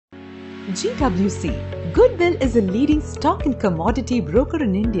GWC. Goodwill is a leading stock and commodity broker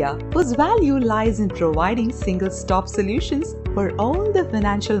in India whose value lies in providing single-stop solutions for all the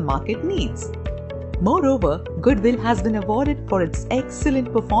financial market needs. Moreover, Goodwill has been awarded for its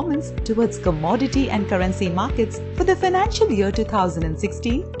excellent performance towards commodity and currency markets for the financial year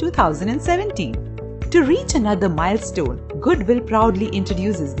 2016-2017. To reach another milestone, Goodwill proudly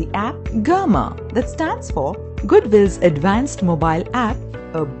introduces the app GAMA, that stands for Goodwill's Advanced Mobile App,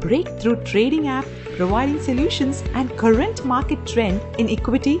 a breakthrough trading app providing solutions and current market trend in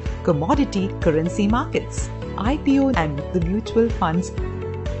equity, commodity, currency markets, IPO and the mutual funds.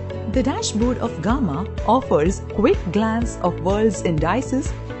 The dashboard of GAMA offers quick glance of world's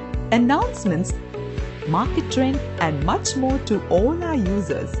indices, announcements, market trend and much more to all our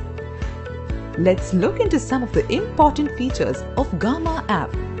users. Let's look into some of the important features of GAMA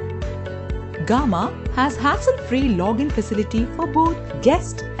app. GAMA has hassle-free login facility for both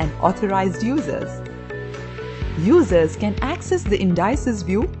guest and authorized users. Users can access the indices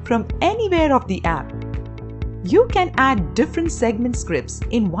view from anywhere of the app. You can add different segment scripts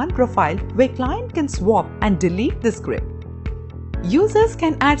in one profile where client can swap and delete the script. Users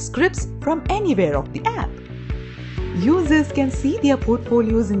can add scripts from anywhere of the app. Users can see their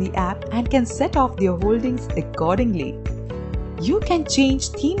portfolios in the app and can set off their holdings accordingly. You can change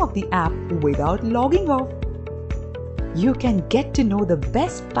theme of the app without logging off. You can get to know the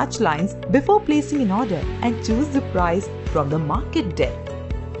best touch lines before placing an order and choose the price from the market depth.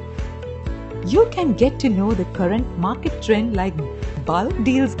 You can get to know the current market trend like bulk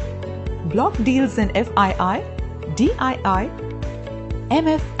deals, block deals and FII, DII,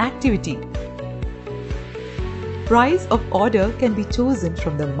 MF activity. Price of order can be chosen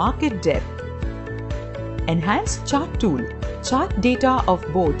from the market depth. Enhanced chart tool. Chart data of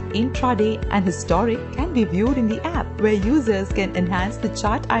both intraday and historic can be viewed in the app, where users can enhance the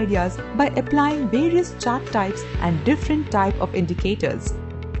chart ideas by applying various chart types and different type of indicators.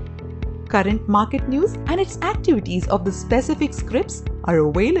 Current market news and its activities of the specific scripts are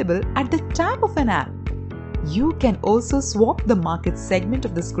available at the tab of an app. You can also swap the market segment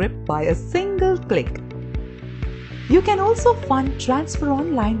of the script by a single click. You can also fund transfer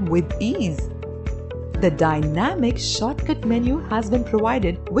online with ease. The dynamic shortcut menu has been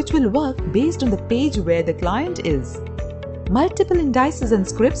provided, which will work based on the page where the client is. Multiple indices and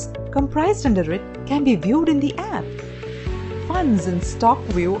scripts comprised under it can be viewed in the app. Funds and stock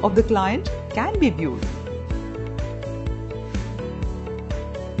view of the client can be viewed.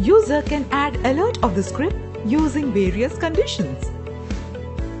 User can add alert of the script using various conditions.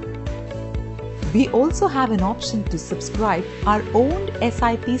 We also have an option to subscribe our owned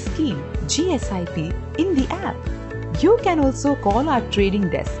SIP scheme, GSIP, in the app. You can also call our trading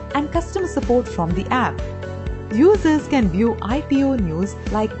desk and customer support from the app. Users can view IPO news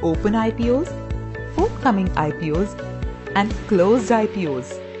like open IPOs, forthcoming IPOs, and closed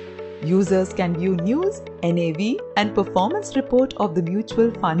IPOs. Users can view news, NAV, and performance report of the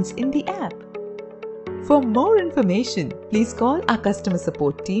mutual funds in the app. For more information, please call our customer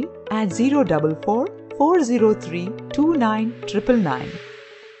support team at 044 403 29999.